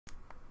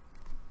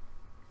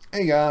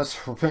Hey guys,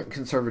 Repentant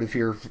Conservative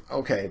here.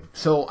 Okay,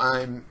 so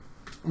I'm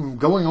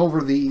going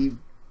over the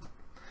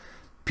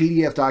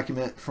PDF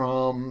document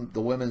from the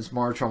Women's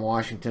March on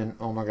Washington.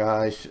 Oh my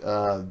gosh.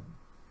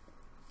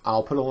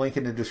 I'll put a link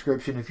in the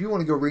description. If you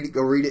want to go read it,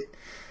 go read it.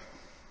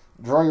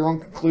 Draw your own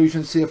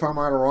conclusions, see if I'm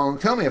right or wrong.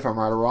 Tell me if I'm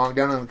right or wrong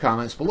down in the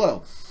comments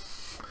below.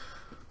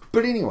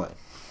 But anyway,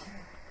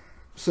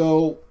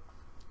 so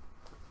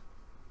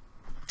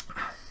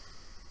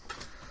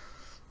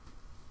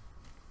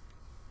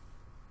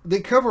they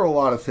cover a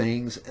lot of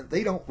things, and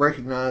they don't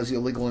recognize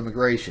illegal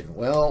immigration.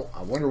 Well,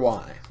 I wonder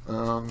why.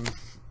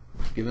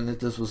 Given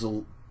that this was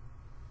a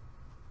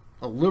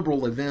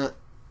liberal event,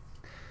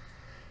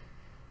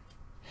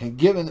 and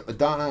given that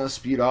Madonna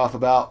spewed off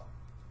about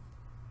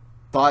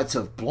thoughts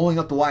of blowing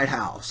up the White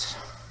House,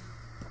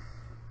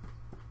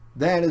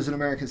 that is an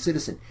American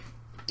citizen.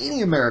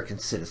 Any American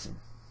citizen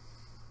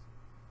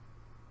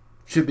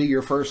should be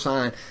your first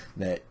sign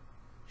that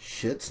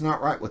shit's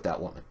not right with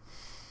that woman.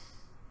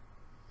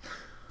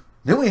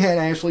 Then we had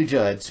Ashley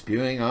Judd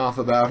spewing off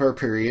about her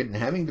period and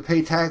having to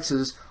pay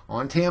taxes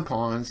on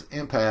tampons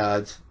and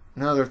pads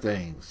and other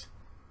things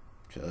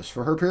just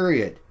for her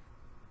period.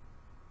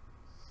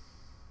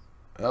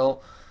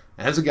 Well,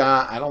 as a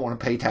guy, I don't want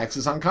to pay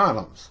taxes on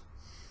condoms.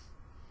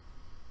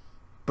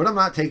 But I'm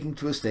not taking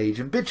to a stage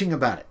and bitching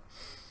about it.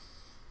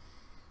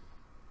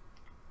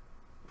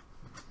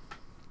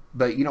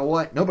 But you know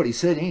what? Nobody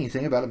said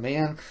anything about a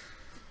man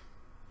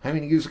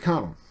having to use a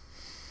condom.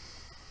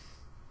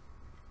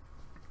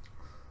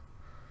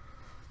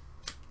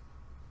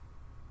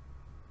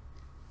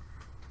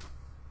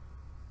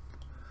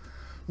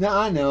 Now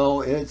I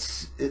know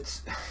it's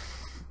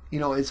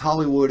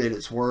Hollywood at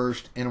its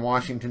worst in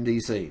Washington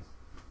D.C.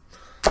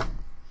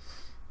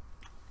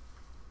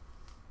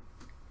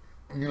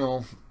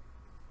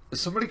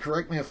 Somebody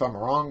correct me if I'm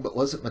wrong, but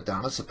wasn't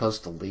Madonna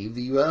supposed to leave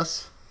the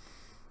U.S.?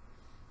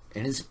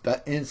 And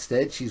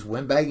instead she's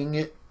windbagging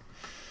it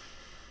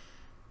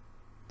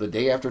the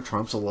day after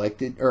Trump's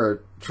elected,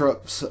 or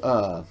Trump's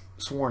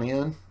sworn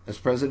in as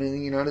president of the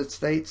United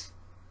States?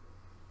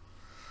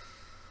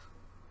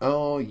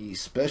 Oh, ye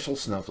special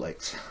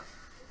snowflakes.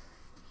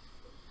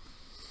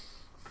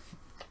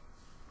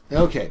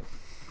 Okay.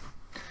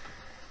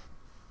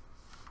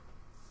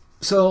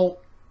 So,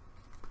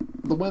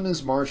 the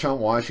Women's March on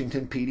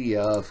Washington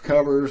PDF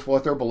covers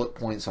what their bullet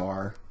points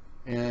are.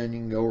 And you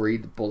can go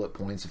read the bullet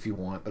points if you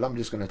want. But I'm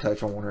just going to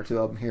touch on one or two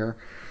of them here.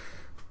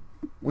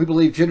 We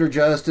believe gender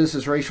justice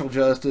is racial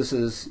justice,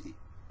 is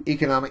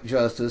economic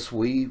justice.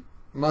 We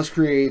must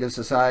create a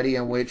society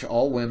in which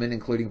all women,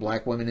 including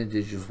black women,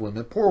 indigenous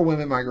women, poor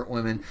women, migrant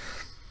women,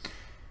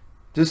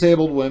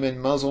 disabled women,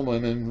 Muslim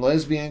women,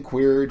 lesbian,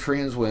 queer,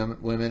 trans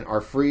women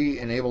are free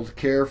and able to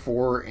care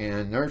for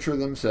and nurture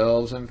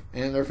themselves and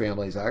their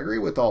families. I agree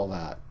with all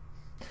that.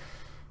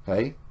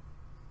 Okay?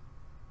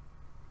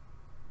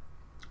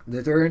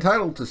 That they're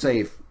entitled to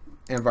safe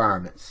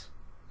environments.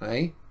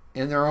 Okay?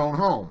 In their own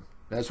home.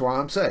 That's where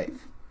I'm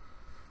safe.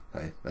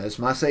 Okay? That's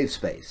my safe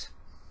space.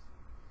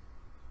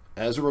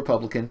 As a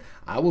Republican,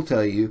 I will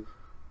tell you,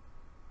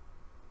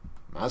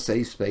 my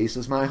safe space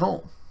is my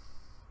home.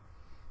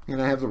 And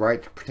I have the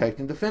right to protect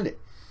and defend it.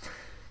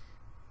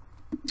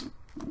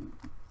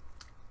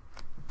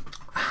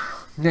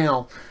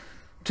 Now,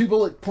 2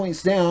 bullet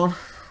points down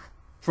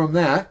from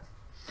that,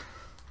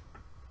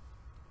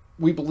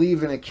 we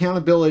believe in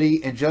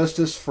accountability and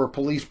justice for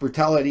police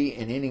brutality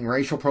and ending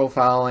racial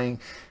profiling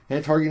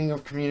and targeting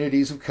of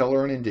communities of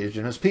color and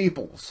indigenous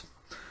peoples.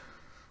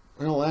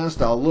 Well,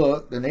 last I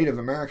looked, the Native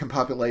American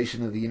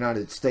population of the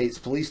United States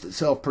policed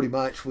itself pretty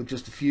much with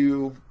just a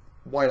few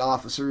white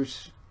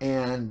officers,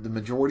 and the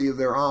majority of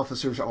their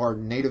officers are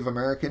Native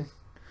American.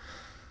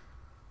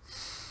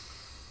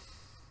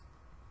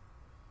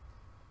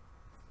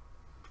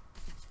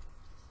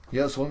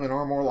 Yes, women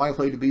are more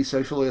likely to be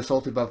sexually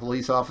assaulted by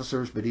police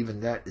officers, but even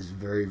that is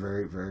very,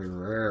 very, very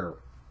rare.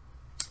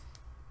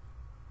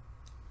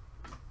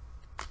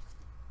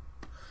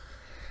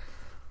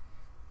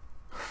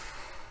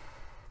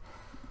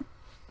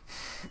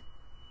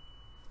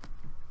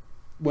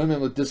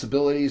 Women with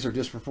disabilities are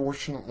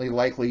disproportionately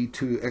likely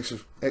to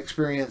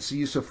experience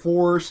use of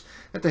force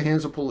at the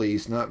hands of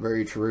police. Not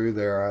very true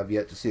there. I've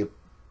yet to see a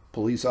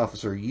police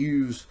officer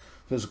use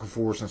physical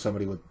force on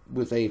somebody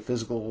with a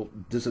physical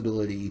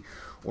disability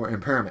or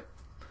impairment.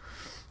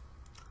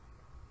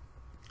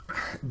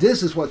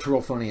 This is what's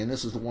real funny, and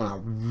this is the one I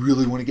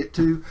really want to get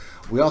to.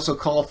 We also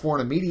call for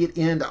an immediate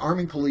end to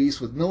arming police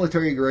with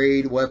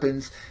military-grade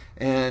weapons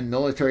and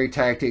military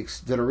tactics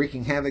that are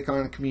wreaking havoc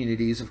on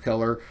communities of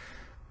color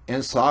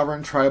and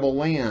sovereign tribal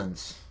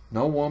lands.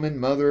 No woman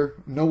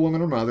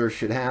or mother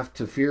should have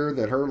to fear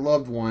that her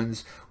loved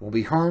ones will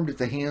be harmed at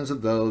the hands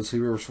of those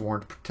who are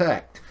sworn to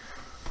protect.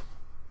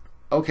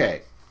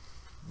 Okay,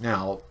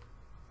 now,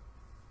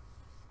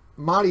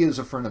 Mahdi is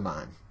a friend of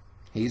mine.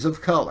 He's of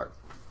color.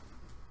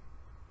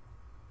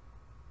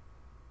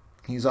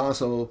 He's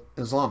also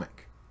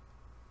Islamic.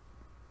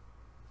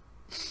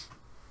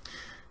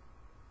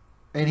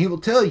 And he will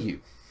tell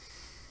you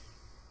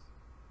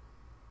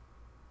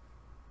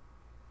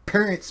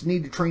Parents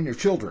need to train their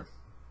children.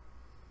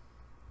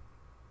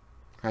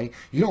 Okay?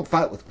 You don't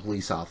fight with a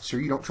police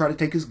officer. You don't try to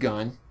take his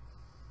gun.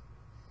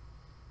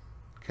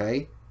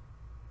 Okay?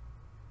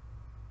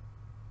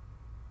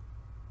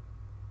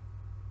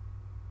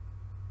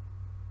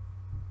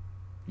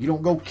 You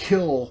don't go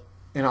kill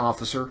an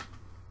officer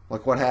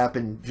like what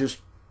happened just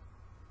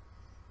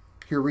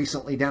here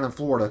recently down in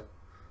Florida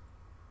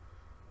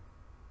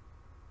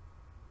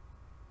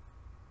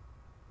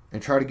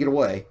and try to get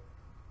away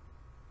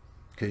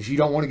because you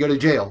don't want to go to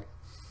jail.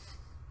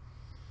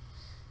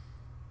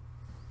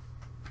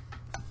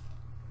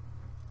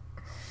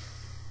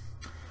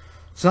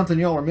 Something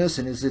y'all are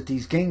missing is that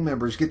these gang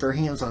members get their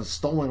hands on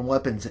stolen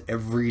weapons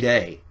every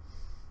day.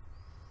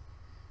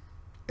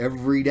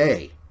 Every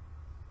day.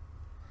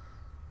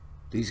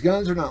 These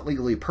guns are not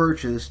legally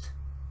purchased.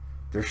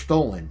 They're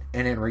stolen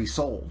and then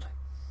resold.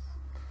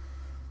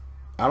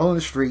 Out on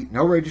the street,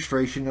 no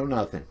registration, no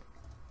nothing.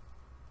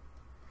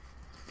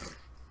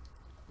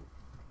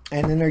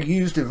 And then they're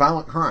used in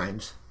violent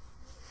crimes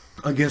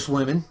against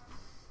women,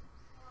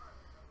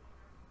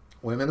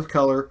 women of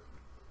color,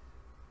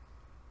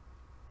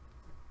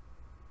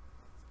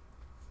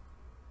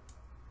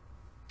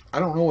 I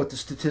don't know what the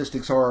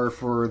statistics are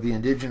for the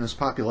indigenous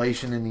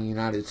population in the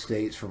United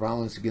States for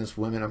violence against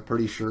women. I'm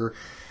pretty sure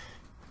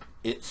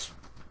it's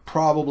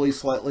probably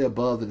slightly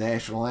above the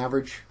national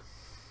average.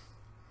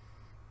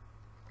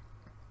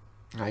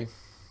 Okay.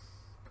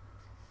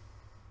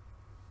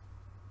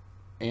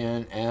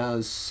 And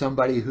as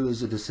somebody who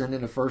is a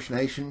descendant of First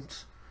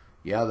Nations,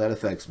 yeah, that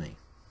affects me.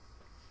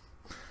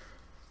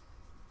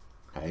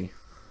 Okay.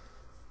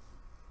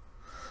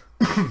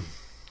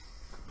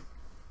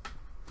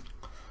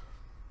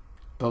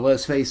 But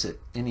let's face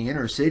it, in the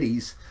inner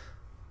cities,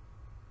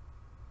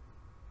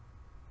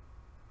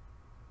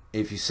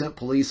 if you sent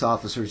police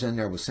officers in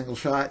there with single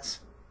shot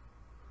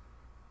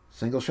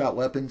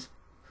weapons,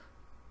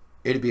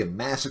 it'd be a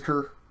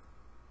massacre.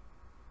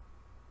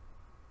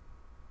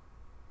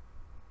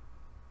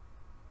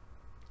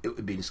 It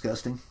would be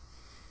disgusting.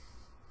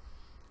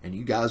 And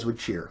you guys would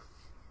cheer.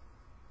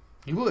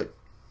 You would.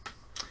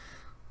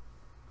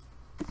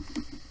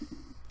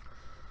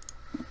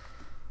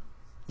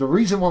 The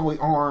reason why we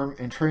arm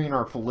and train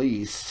our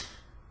police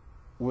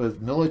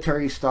with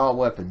military-style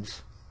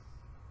weapons,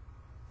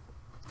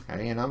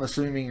 okay, and I'm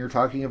assuming you're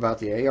talking about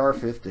the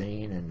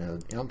AR-15 and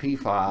the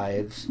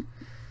MP5s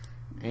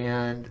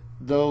and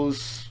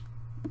those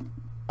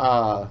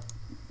style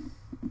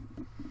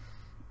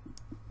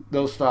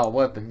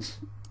weapons,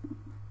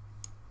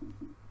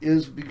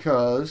 is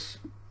because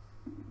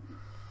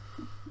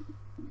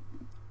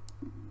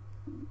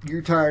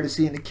you're tired of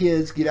seeing the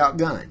kids get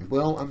outgunned.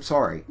 Well, I'm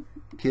sorry.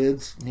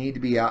 Kids need to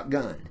be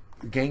outgunned.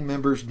 Gang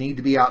members need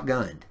to be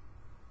outgunned.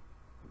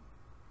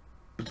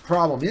 But the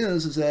problem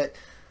is that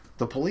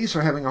the police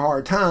are having a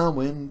hard time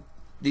when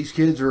these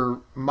kids are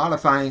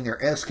modifying their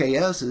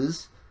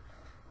SKSs,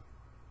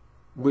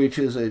 which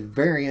is a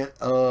variant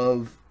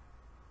of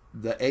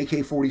the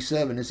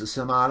AK-47. It's a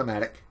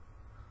semi-automatic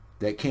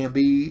that can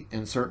be,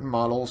 in certain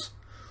models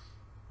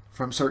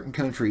from certain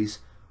countries,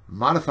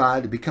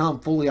 modified to become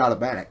fully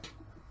automatic.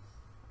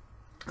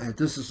 And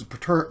this is a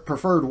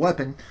preferred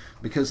weapon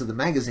because of the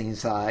magazine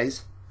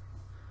size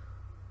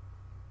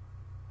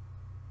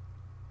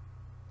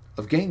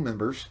of gang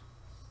members.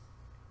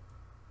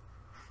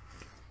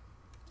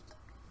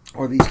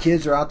 Or these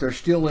kids are out there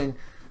stealing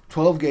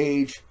 12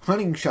 gauge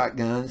hunting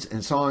shotguns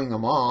and sawing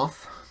them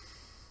off.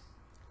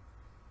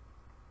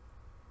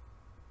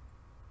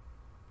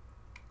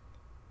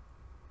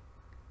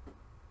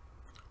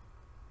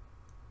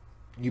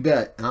 You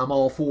bet I'm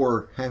all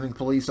for having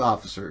police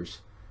officers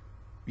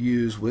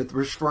use with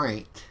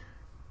restraint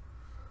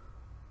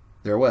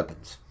their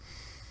weapons.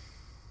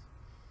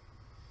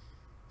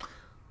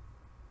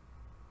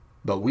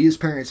 But we as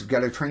parents have got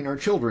to train our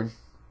children.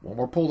 When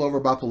we're pulled over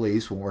by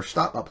police, when we're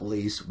stopped by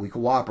police, we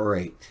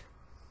cooperate.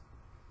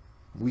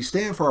 We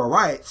stand for our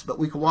rights, but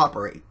we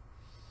cooperate.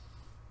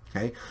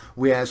 Okay?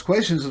 We ask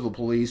questions of the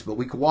police, but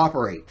we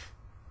cooperate.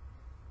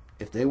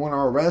 If they want to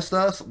arrest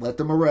us, let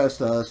them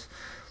arrest us.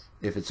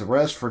 If it's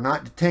arrest for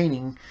not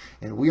detaining,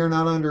 and we were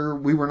not under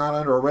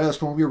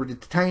arrest when we were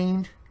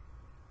detained,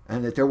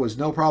 and that there was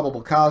no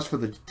probable cause for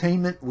the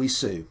detainment, we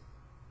sue.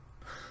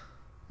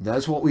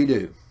 That's what we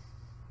do.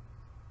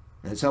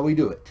 That's how we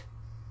do it.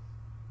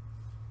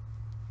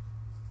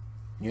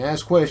 You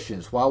ask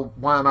questions.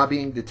 Why am I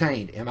being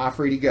detained? Am I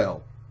free to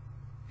go?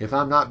 If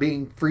I'm not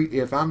being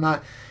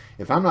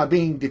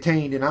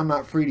detained and I'm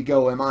not free to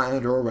go, am I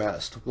under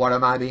arrest? What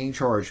am I being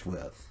charged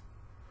with?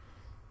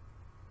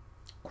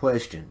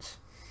 Questions.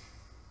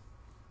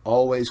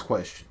 Always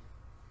question.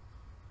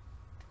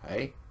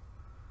 Okay?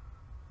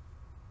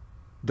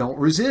 Don't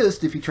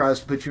resist if he tries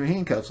to put you in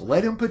handcuffs.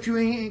 Let him put you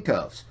in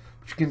handcuffs.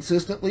 But you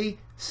consistently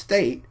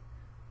state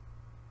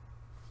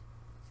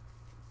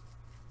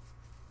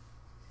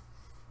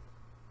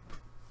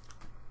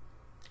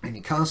and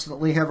you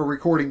constantly have a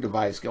recording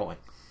device going.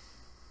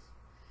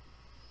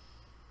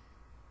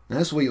 And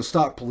that's the way you'll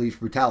stop police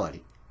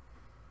brutality.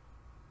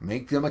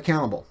 Make them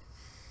accountable.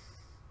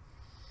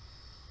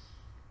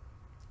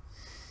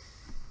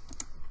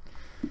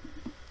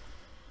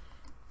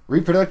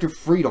 Reproductive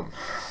freedom.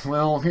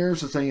 Well, here's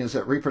the thing, is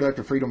that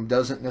reproductive freedom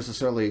doesn't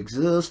necessarily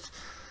exist.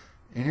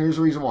 And here's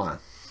the reason why.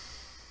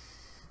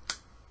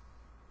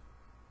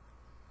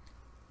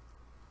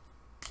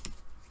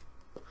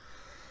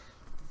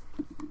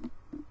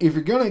 If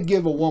you're going to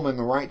give a woman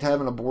the right to have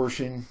an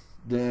abortion,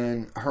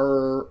 then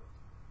her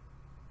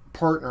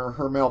partner,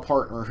 her male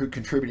partner who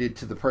contributed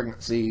to the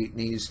pregnancy,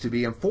 needs to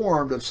be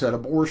informed of said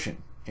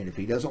abortion. And if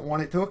he doesn't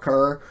want it to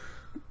occur,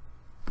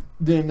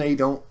 then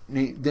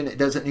it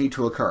doesn't need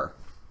to occur.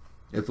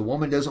 If the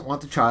woman doesn't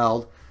want the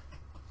child,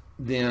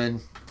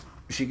 then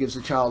she gives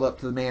the child up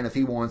to the man if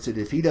he wants it.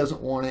 If he doesn't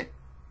want it,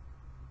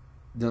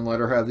 then let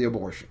her have the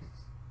abortion.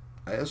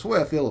 That's the way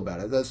I feel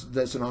about it.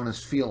 That's an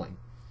honest feeling.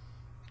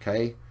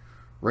 Okay?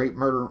 Rape,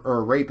 murder,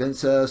 or rape,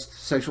 incest,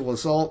 sexual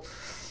assault,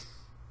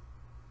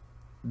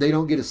 they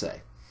don't get a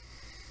say.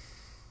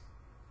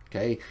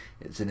 Okay?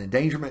 It's an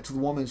endangerment to the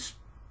woman's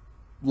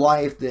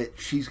life that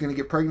she's going to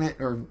get pregnant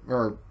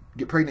or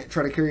get pregnant and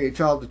try to carry a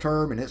child to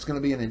term, and it's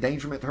going to be an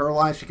endangerment to her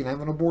life. She can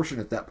have an abortion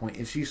at that point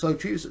if she so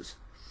chooses.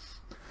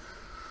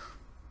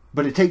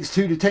 But it takes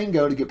two to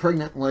tango to get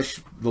pregnant,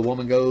 unless the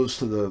woman goes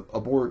to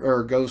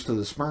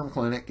the sperm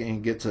clinic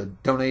and gets a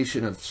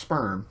donation of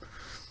sperm.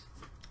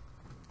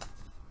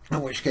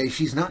 In which case,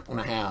 she's not going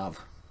to have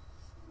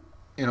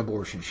an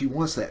abortion. She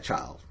wants that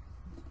child.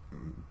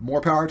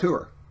 More power to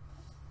her.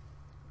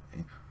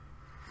 Okay.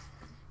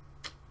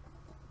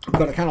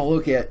 But I kind of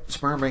look at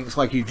sperm banks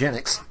like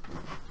eugenics.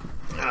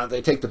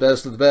 They take the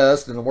best of the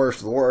best and the worst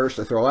of the worst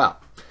they throw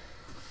out.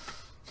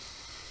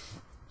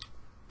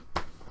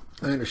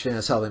 I understand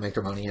that's how they make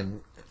their money,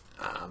 and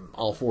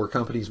all four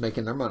companies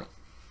making their money.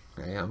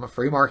 Okay, I'm a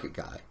free market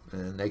guy,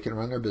 and they can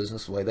run their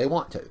business the way they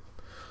want to.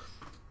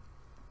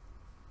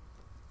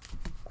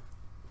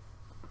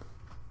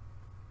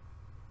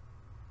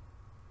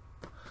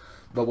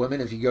 But women,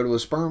 if you go to a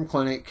sperm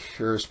clinic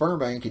or a sperm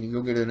bank and you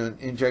go get an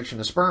injection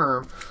of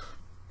sperm,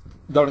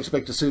 don't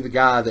expect to sue the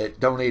guy that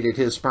donated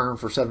his sperm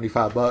for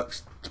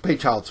 $75 to pay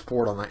child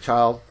support on that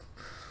child.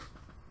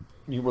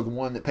 You were the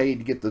one that paid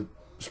to get the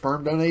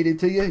sperm donated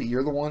to you.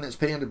 You're the one that's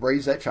paying to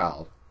raise that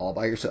child all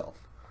by yourself.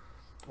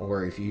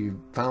 Or if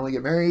you finally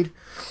get married,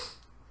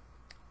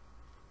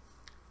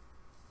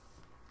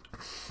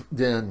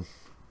 then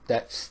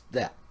that's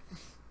that.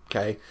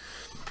 Okay?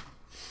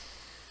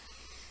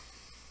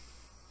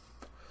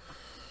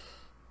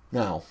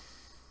 Now,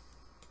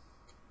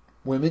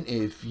 women,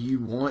 if you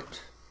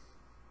want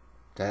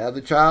to have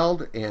the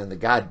child and the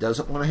guy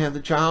doesn't want to have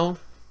the child,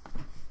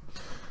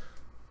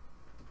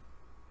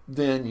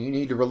 then you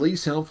need to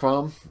release him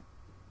from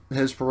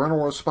his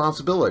parental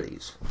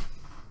responsibilities.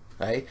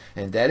 Okay?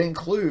 And that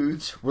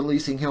includes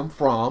releasing him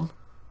from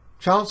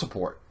child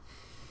support.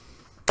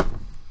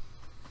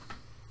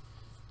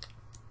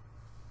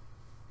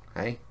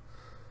 Okay?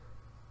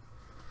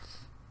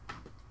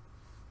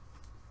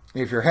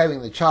 If you're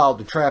having the child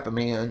to trap him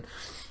in,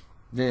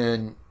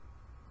 then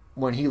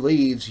when he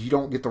leaves, you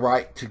don't get the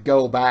right to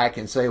go back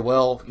and say,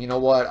 well, you know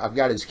what, I've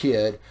got his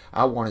kid,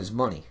 I want his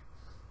money.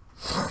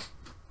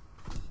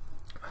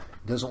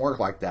 It doesn't work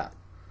like that.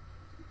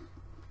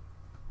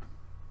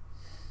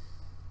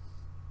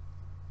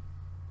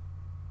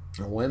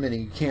 And women,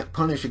 you can't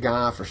punish a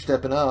guy for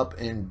stepping up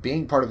and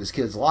being part of his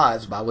kids'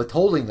 lives by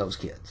withholding those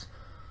kids.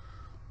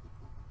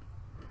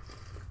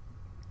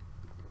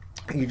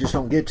 You just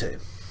don't get to.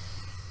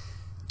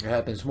 It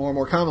happens more and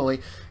more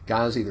commonly.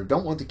 Guys either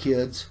don't want the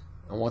kids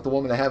and want the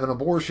woman to have an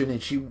abortion,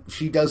 and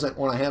she doesn't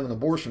want to have an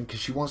abortion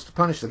because she wants to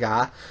punish the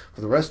guy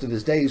for the rest of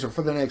his days or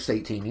for the next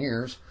 18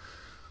 years.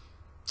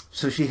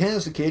 So she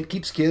has the kid,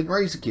 keeps the kid, and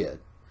raises the kid.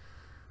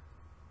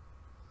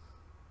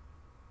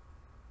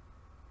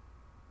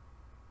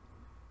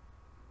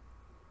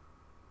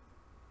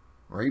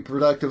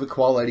 Reproductive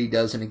equality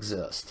doesn't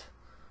exist.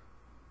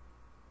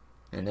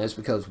 And that's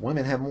because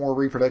women have more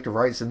reproductive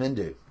rights than men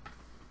do.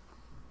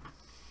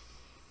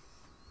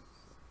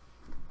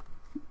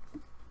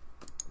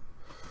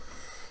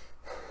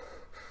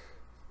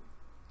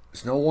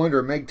 It's no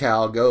wonder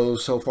MGTOW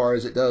goes so far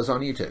as it does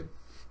on YouTube.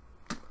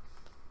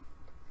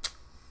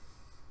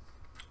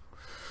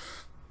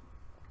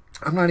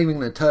 I'm not even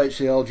going to touch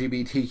the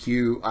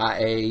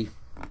LGBTQIA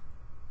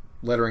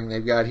lettering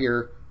they've got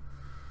here.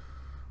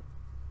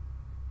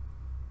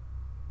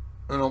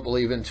 I don't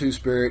believe in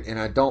two-spirit, and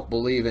I don't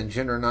believe in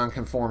gender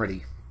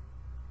nonconformity.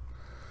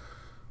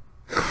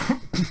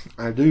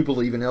 I do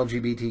believe in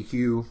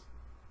LGBTQ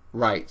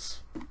rights.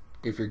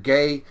 If you're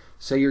gay,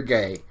 say you're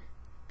gay.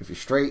 If you're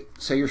straight,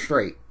 say you're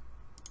straight.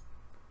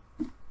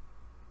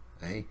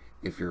 Okay?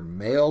 If you're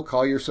male,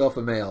 call yourself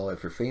a male.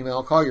 If you're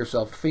female, call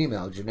yourself a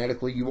female.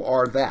 Genetically, you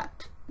are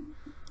that.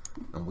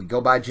 And we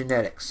go by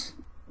genetics.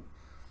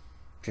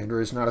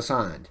 Gender is not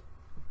assigned.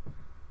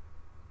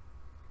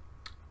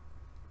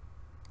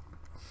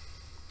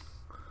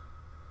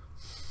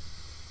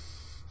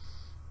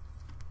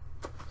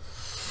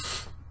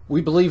 We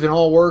believe in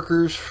all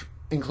workers,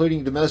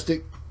 including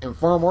domestic And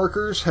farm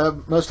workers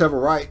must have a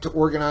right to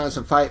organize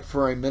and fight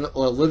for a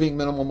living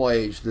minimum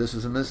wage. This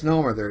is a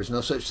misnomer. There is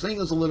no such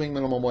thing as a living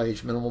minimum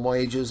wage. Minimum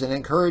wage is an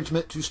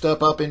encouragement to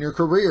step up in your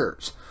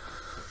careers.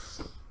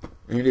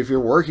 And if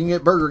you're working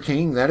at Burger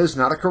King, that is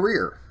not a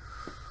career.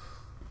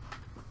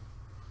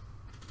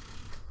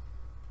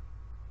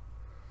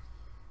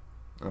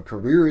 A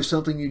career is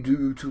something you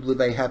do to live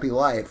a happy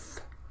life.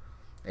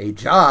 A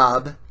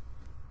job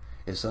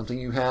is something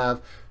you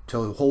have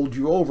to hold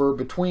you over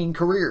between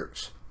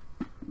careers.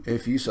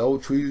 If you so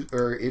choose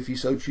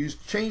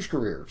to change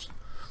careers.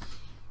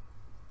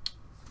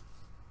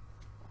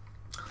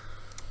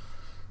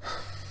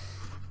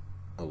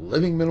 A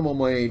living minimum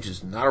wage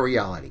is not a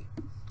reality,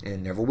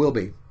 and never will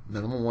be.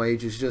 Minimum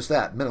wage is just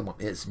that, minimum.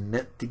 It's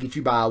meant to get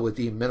you by with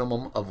the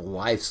minimum of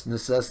life's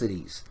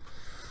necessities.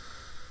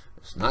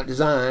 It's not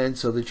designed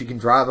so that you can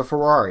drive a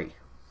Ferrari.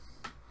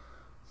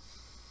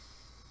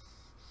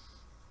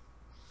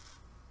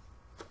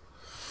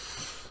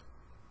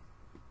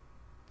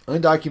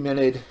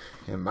 Undocumented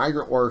and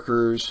migrant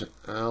workers,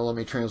 let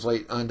me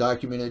translate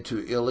undocumented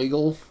to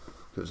illegal,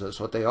 because that's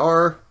what they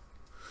are,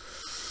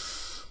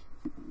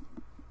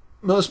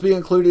 must be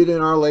included in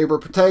our labor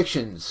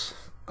protections.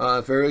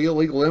 If they're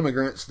illegal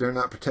immigrants, they're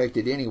not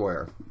protected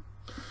anywhere.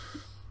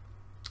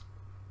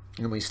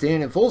 And we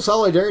stand in full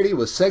solidarity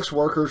with sex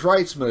workers'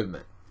 rights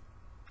movement.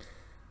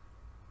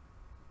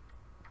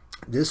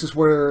 This is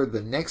where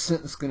the next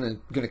sentence is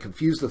going to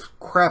confuse the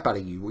crap out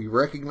of you. We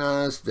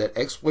recognize that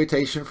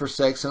exploitation for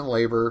sex and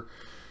labor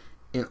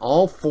in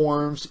all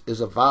forms is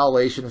a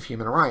violation of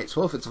human rights.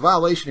 Well, if it's a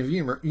violation of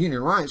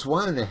human rights,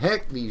 why in the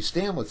heck do you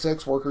stand with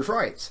sex workers'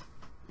 rights?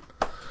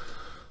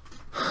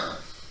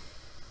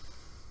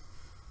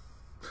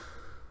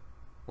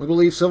 We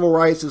believe civil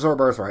rights is our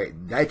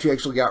birthright. That you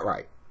actually got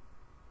right.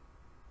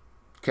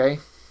 Okay?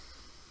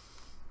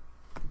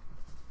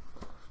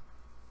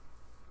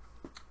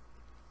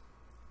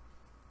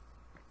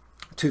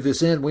 To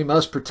this end, we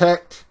must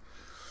protect.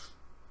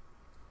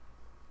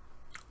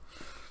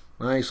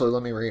 Actually,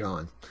 let me read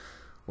on.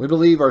 We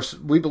believe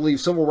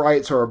civil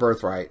rights are our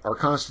birthright. Our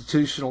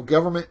constitutional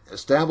government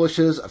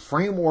establishes a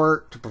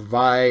framework to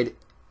provide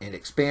and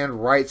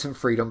expand rights and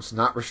freedoms,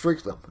 not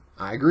restrict them.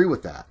 I agree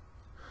with that.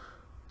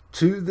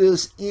 To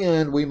this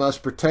end, we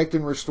must protect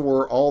and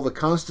restore all the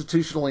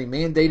constitutionally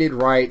mandated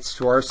rights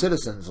to our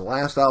citizens.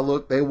 Last I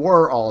looked, they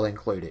were all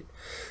included.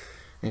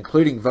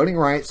 Including voting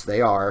rights,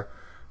 they are.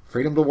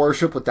 Freedom to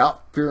worship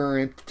without fear,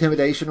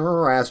 intimidation, or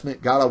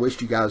harassment. God, I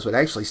wish you guys would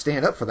actually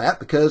stand up for that,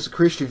 because the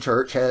Christian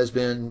church has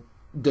been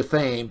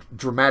defamed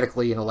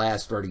dramatically in the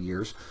last 30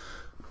 years.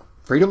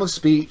 Freedom of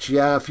speech.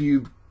 Yeah, if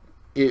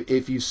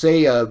you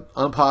say a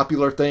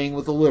unpopular thing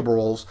with the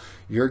liberals,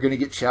 you're going to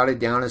get shouted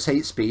down as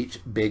hate speech,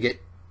 bigot,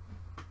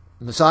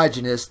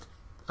 misogynist.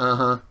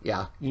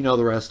 Yeah, you know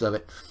the rest of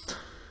it.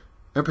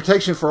 And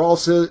protection for all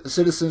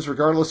citizens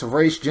regardless of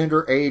race,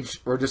 gender,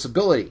 age, or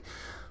disability.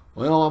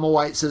 Well, I'm a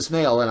white cis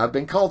male, and I've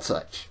been called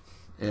such.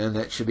 And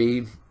that should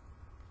be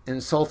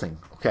insulting,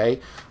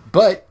 okay?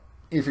 But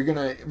if you're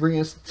going to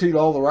reinstitute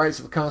all the rights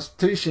of the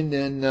Constitution,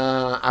 then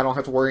I don't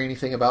have to worry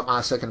anything about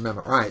my Second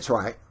Amendment rights,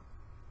 right?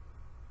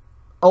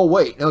 Oh,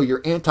 wait, no,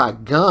 you're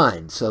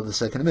anti-gun, so the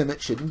Second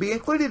Amendment shouldn't be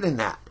included in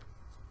that.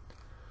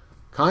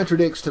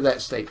 Contradicts to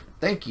that statement.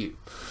 Thank you.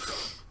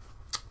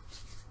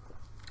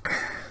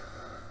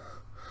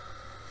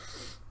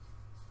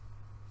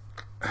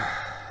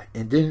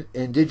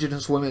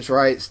 Indigenous women's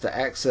rights to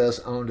access,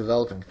 own,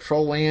 develop, and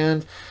control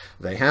land.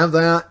 They have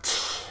that.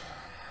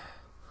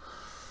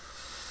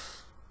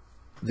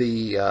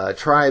 The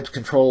tribes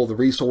control the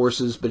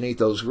resources beneath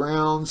those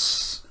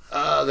grounds.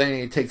 They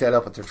need to take that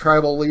up with their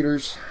tribal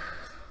leaders.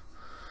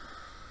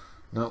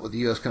 Not with the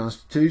U.S.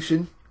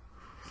 Constitution.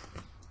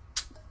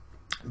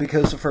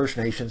 Because the First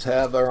Nations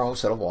have their own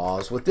set of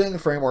laws within the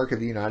framework of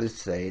the United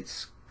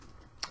States.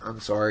 I'm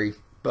sorry,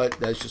 but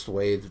that's just the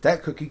way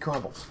that cookie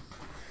crumbles.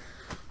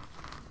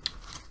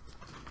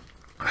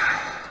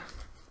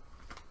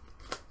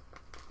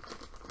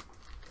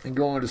 And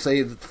go on to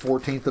say that the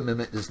 14th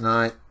Amendment does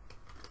not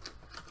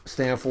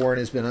stand for and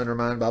has been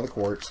undermined by the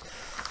courts,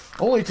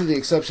 only to the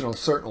exception of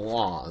certain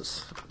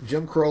laws.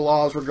 Jim Crow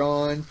laws were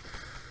gone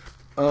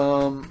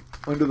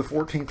under the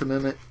 14th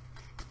Amendment.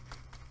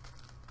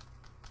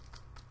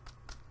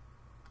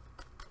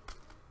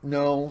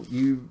 No,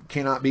 you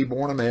cannot be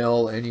born a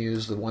male and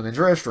use the women's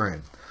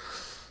restroom.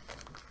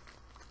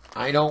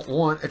 I don't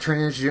want a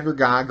transgender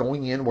guy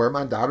going in where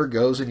my daughter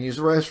goes and use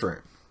the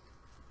restroom.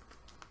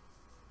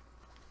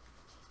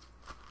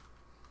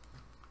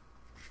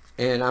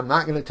 And I'm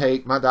not going to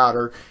take my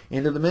daughter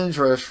into the men's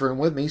restroom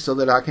with me so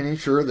that I can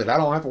ensure that I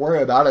don't have to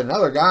worry about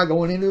another guy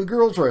going into the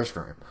girls'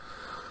 restroom.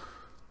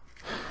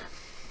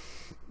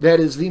 That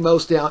is the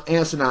most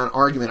asinine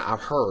argument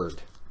I've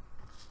heard.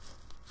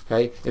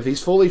 Okay, if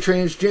he's fully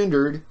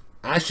transgendered,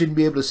 I shouldn't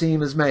be able to see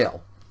him as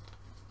male.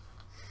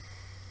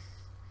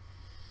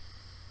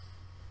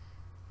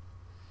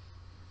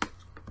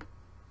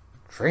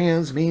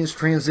 Trans means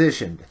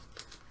transitioned.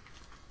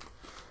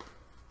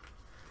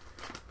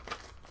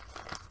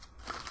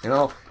 You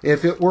know,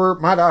 if it were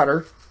my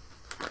daughter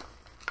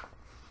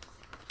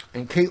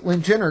and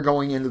Caitlyn Jenner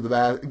going into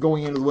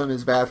the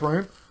women's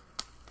bathroom,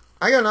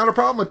 I got not a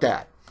problem with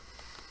that.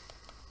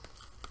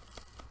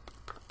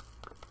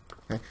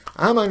 Okay?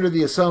 I'm under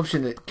the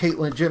assumption that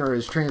Caitlyn Jenner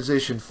has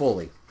transitioned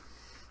fully.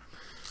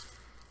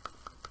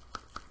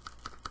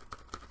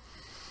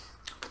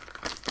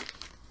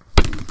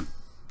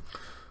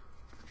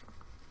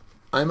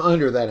 I'm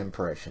under that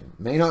impression.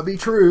 May not be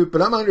true,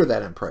 but I'm under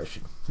that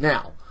impression.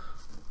 Now,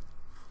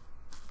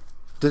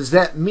 does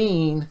that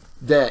mean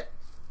that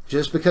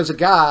just because a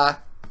guy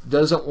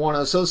doesn't want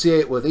to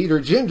associate with either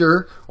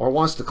gender or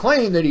wants to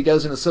claim that he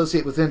doesn't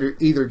associate with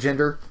either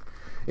gender,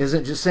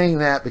 isn't just saying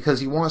that because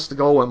he wants to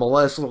go and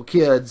molest little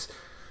kids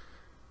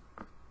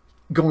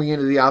going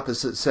into the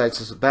opposite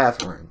sex's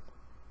bathroom?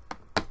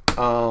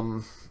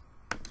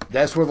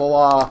 That's where the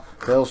law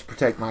fails to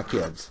protect my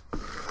kids.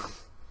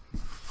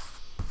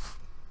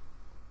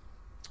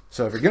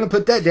 So if you're going to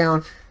put that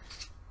down,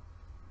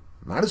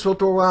 might as well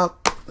throw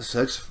out the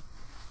Sex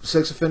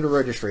Offender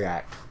Registry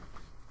Act.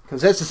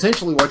 Because that's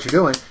essentially what you're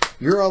doing.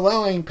 You're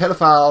allowing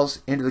pedophiles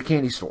into the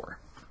candy store.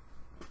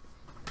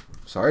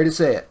 Sorry to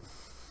say it.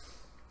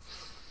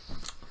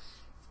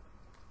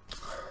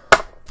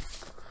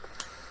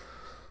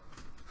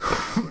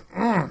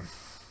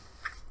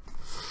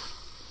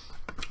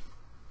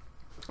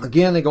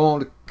 Again, they go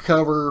on to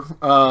cover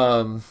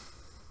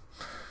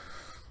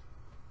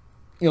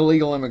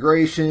illegal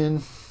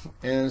immigration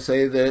and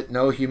say that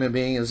no human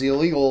being is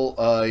illegal.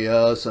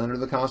 Yes, under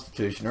the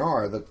Constitution there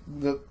are.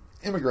 The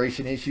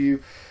immigration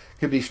issue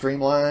could be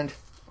streamlined.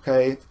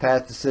 Okay, the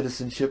path to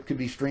citizenship could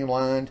be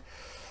streamlined.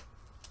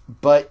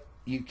 But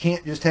you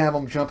can't just have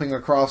them jumping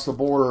across the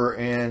border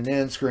and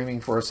then screaming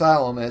for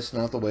asylum. That's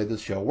not the way the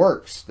show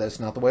works. That's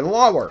not the way the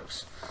law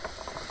works.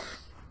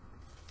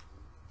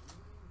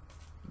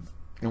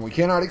 And we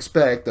cannot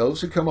expect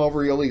those who come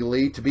over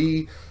illegally to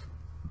be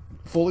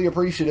fully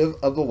appreciative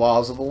of the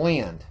laws of the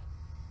land.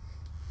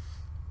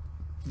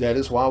 That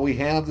is why we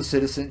have the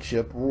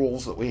citizenship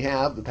rules that we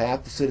have, the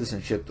path to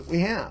citizenship that we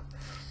have.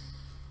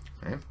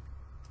 Okay?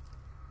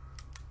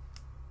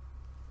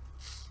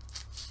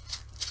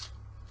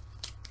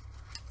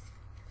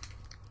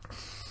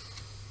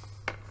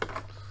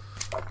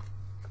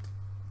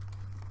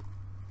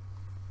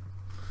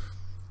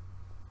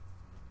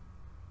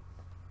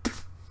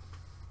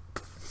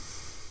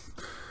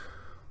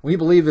 We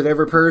believe that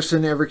every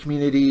person, every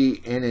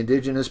community, and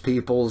indigenous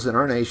peoples in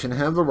our nation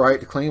have the right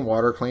to clean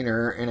water, clean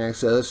air, and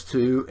access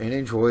to and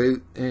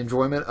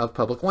enjoyment of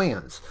public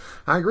lands.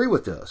 I agree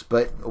with this,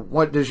 but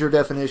what does your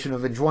definition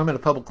of enjoyment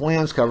of public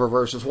lands cover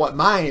versus what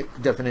my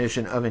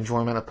definition of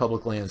enjoyment of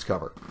public lands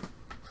cover?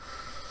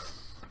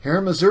 Here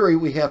in Missouri,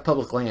 we have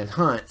public land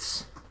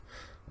hunts.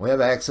 We have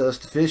access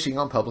to fishing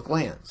on public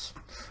lands.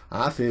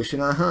 I fish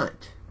and I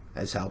hunt.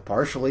 That's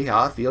partially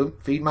how I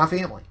feed my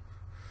family.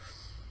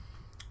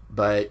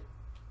 But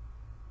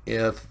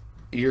if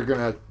you're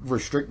going to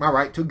restrict my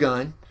right to a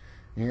gun,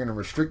 you're going to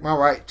restrict my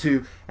right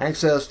to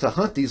access to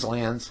hunt these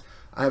lands,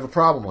 I have a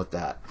problem with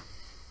that.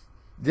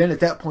 Then at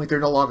that point,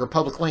 they're no longer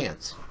public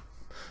lands.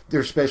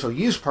 They're special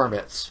use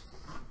permits.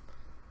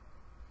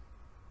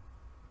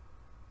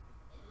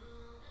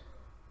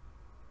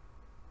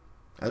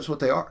 That's what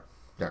they are.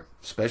 They're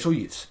special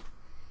use.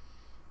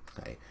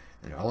 Okay.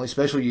 And they're only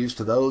special use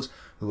to those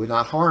who would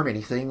not harm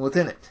anything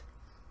within it.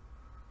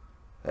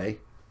 Okay.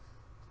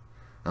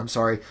 I'm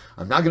sorry,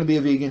 I'm not going to be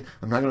a vegan.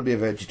 I'm not going to be a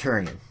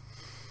vegetarian.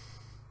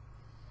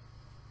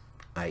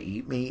 I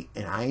eat meat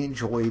and I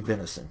enjoy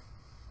venison.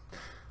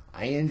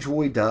 I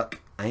enjoy duck.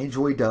 I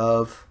enjoy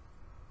dove.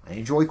 I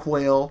enjoy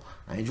quail.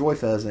 I enjoy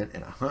pheasant.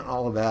 And I hunt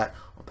all of that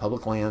on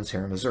public lands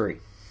here in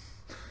Missouri.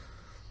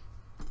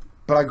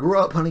 But I grew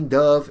up hunting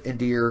dove and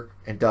deer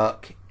and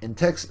duck in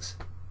Texas.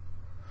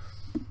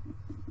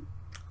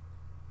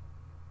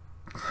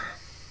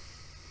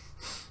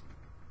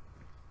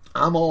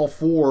 I'm all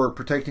for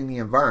protecting the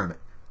environment.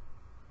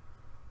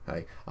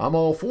 Okay? I'm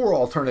all for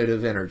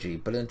alternative energy,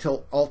 but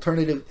until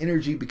alternative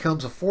energy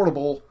becomes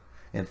affordable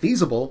and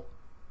feasible,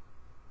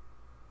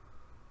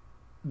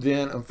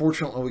 then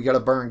unfortunately we got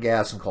to burn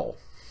gas and coal.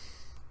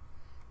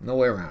 No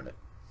way around it.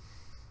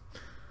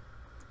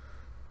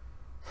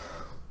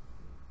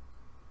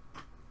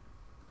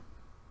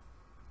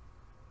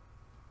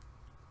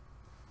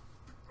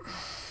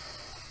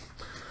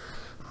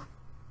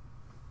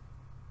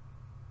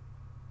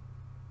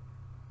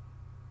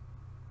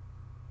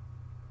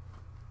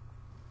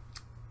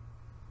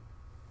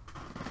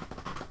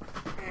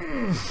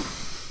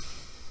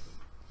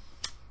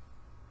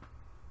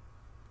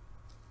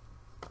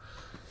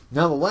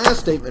 Now, the last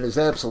statement is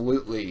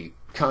absolutely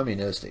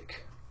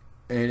communistic,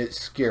 and it's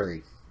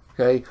scary.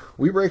 Okay,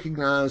 we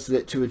recognize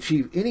that to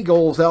achieve any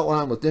goals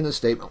outlined within the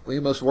statement,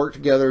 we must work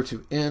together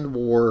to end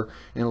war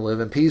and live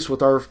in peace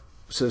with our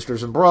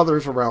sisters and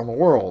brothers around the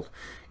world.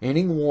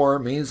 Ending war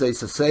means a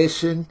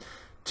cessation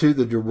to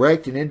the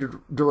direct and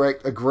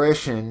indirect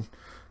aggression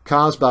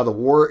caused by the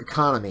war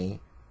economy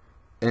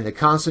and the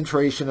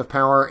concentration of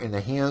power in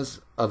the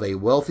hands of a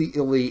wealthy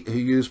elite who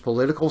use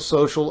political,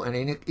 social, and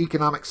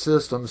economic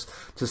systems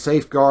to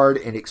safeguard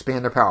and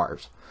expand their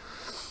powers.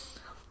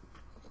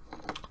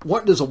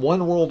 What does a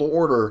one world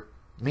order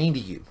mean to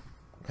you?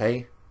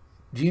 Okay?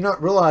 Do you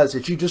not realize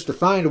that you just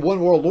defined a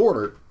one world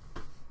order?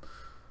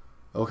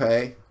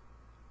 Okay?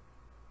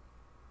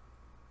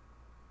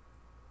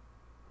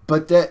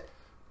 But that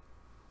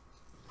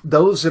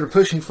those that are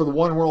pushing for the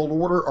one world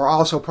order are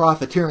also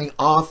profiteering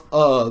off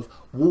of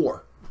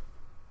war.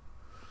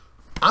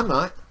 I'm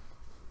not.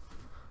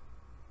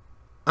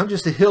 I'm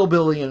just a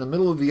hillbilly in the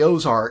middle of the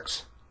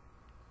Ozarks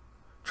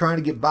trying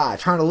to get by,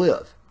 trying to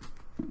live.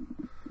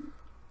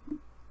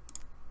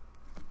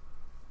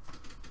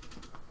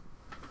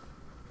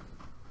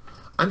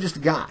 I'm just a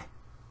guy.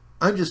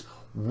 I'm just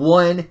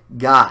one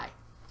guy.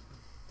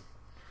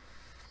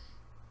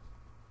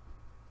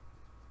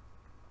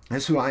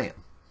 That's who I am.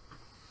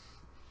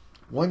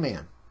 One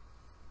man.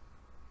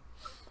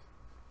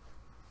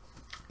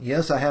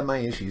 Yes, I have my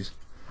issues.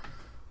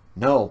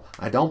 No,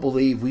 I don't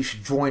believe we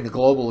should join the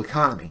global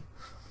economy.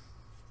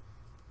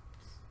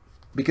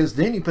 Because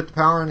then you put the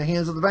power in the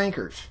hands of the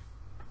bankers.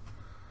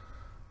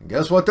 And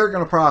guess what they're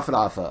going to profit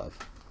off of?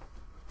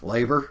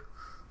 Labor.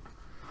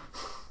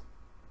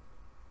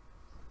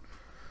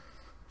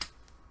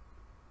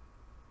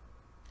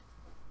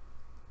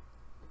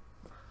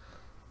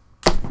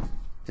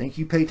 Think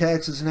you pay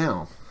taxes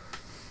now?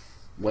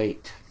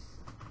 Wait.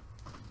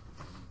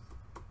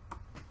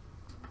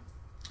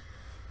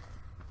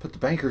 Put the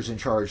bankers in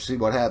charge, see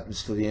what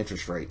happens to the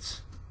interest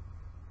rates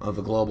of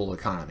the global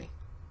economy.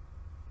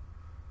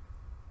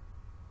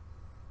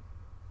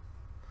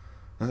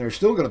 And there's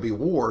still going to be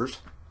wars.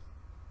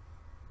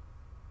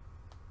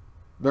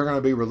 They're going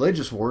to be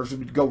religious wars.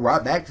 We'd go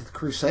right back to the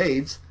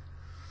Crusades.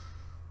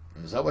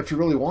 Is that what you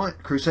really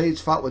want?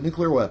 Crusades fought with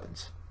nuclear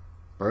weapons.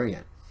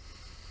 Brilliant.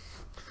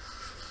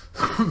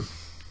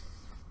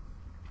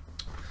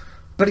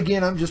 But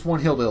again, I'm just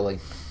one hillbilly.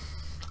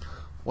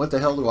 What the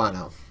hell do I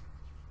know?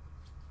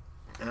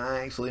 I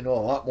actually know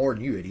a lot more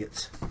than you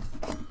idiots.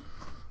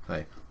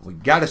 Okay, we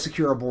got to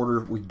secure our border.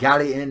 We got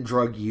to end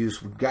drug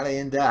use. We've got to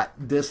end that,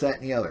 this, that,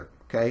 and the other.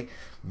 Okay,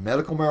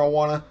 medical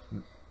marijuana.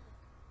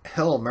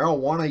 Hell,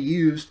 marijuana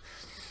used.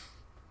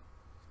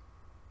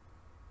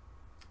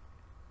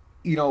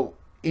 You know,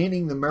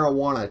 ending the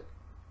marijuana.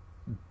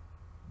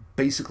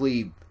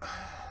 Basically,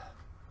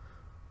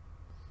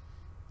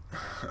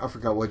 I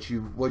forgot what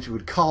you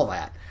would call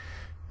that.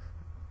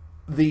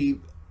 The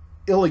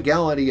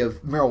illegality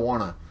of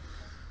marijuana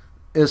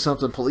is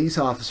something police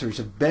officers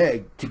have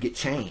begged to get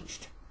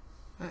changed.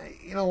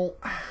 You know,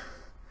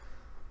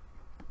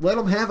 let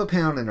them have a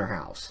pound in their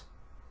house.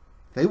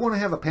 If they want to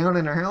have a pound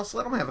in their house,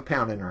 let them have a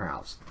pound in their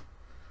house.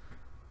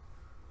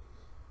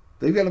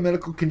 They've got a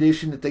medical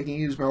condition that they can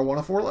use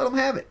marijuana for, let them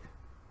have it.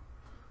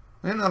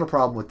 There's not a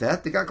problem with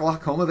that. They got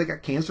glaucoma, they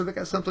got cancer, they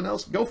got something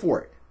else, go for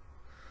it.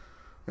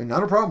 There's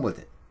not a problem with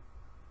it.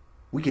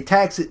 We could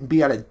tax it and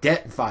be out of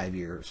debt in 5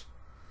 years.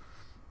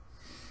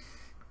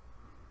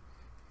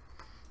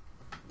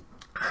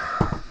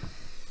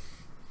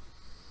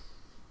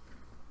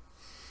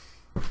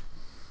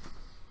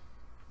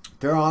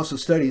 There are also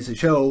studies that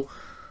show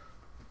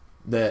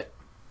that,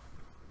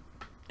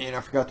 and I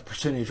forgot the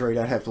percentage rate,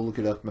 I'd have to look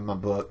it up in my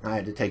book. I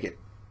had to take it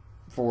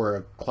for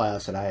a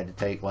class that I had to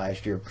take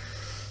last year.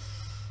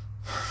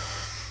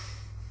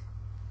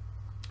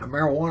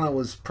 Marijuana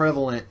was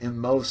prevalent in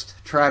most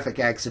traffic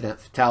accident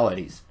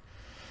fatalities.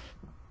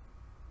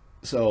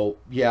 So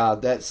yeah,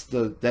 that's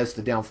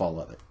the downfall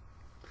of it.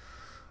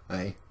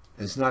 Okay?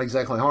 It's not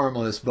exactly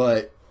harmless,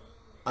 but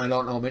I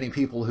don't know many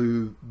people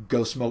who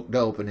go smoke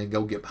dope and then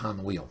go get behind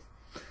the wheel.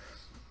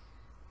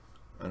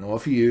 I know a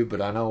few,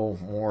 but I know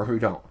more who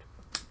don't.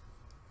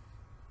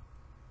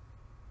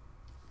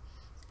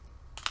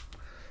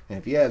 And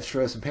if you have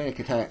stress and panic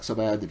attacks so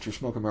bad that you're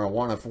smoking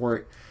marijuana for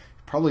it,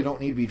 you probably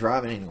don't need to be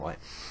driving anyway.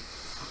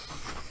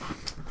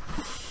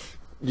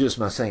 Just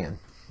my saying.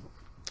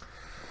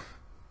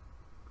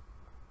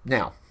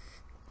 Now,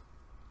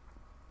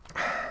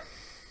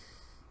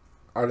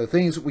 are there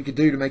things that we could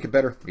do to make it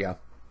better? Yeah.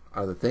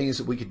 Are there things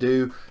that we could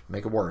do to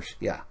make it worse?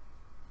 Yeah.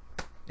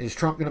 Is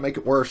Trump going to make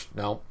it worse?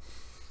 No.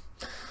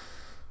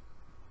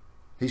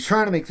 He's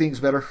trying to make things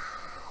better.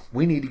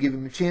 We need to give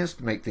him a chance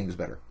to make things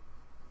better.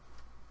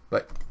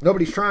 But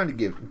nobody's trying to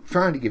give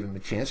him a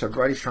chance.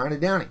 Everybody's trying to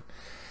down him.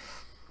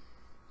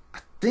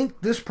 I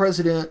think this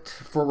president,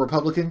 for a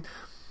Republican,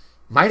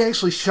 might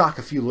actually shock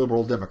a few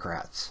liberal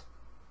Democrats.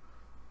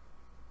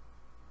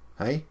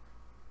 Hey,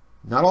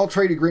 not all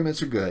trade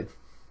agreements are good.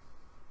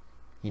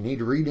 You need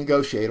to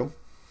renegotiate them.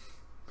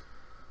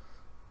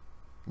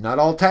 Not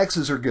all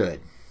taxes are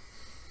good.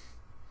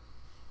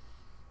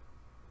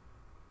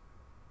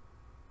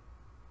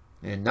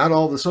 And not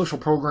all the social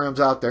programs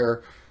out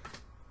there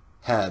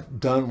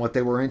have done what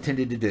they were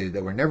intended to do.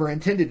 They were never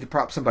intended to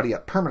prop somebody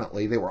up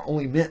permanently. They were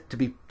only meant to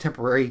be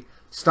temporary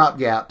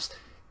stopgaps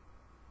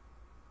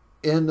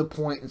in the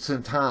points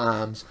and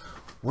times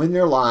when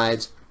their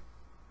lives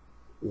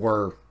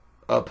were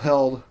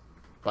upheld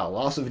by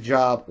loss of a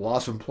job,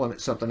 loss of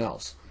employment, something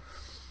else.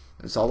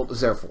 That's all it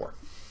was there for.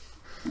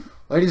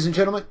 Ladies and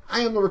gentlemen,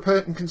 I am the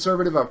Repentant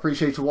Conservative. I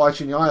appreciate you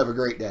watching. Y'all have a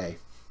great day.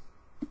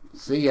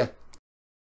 See ya.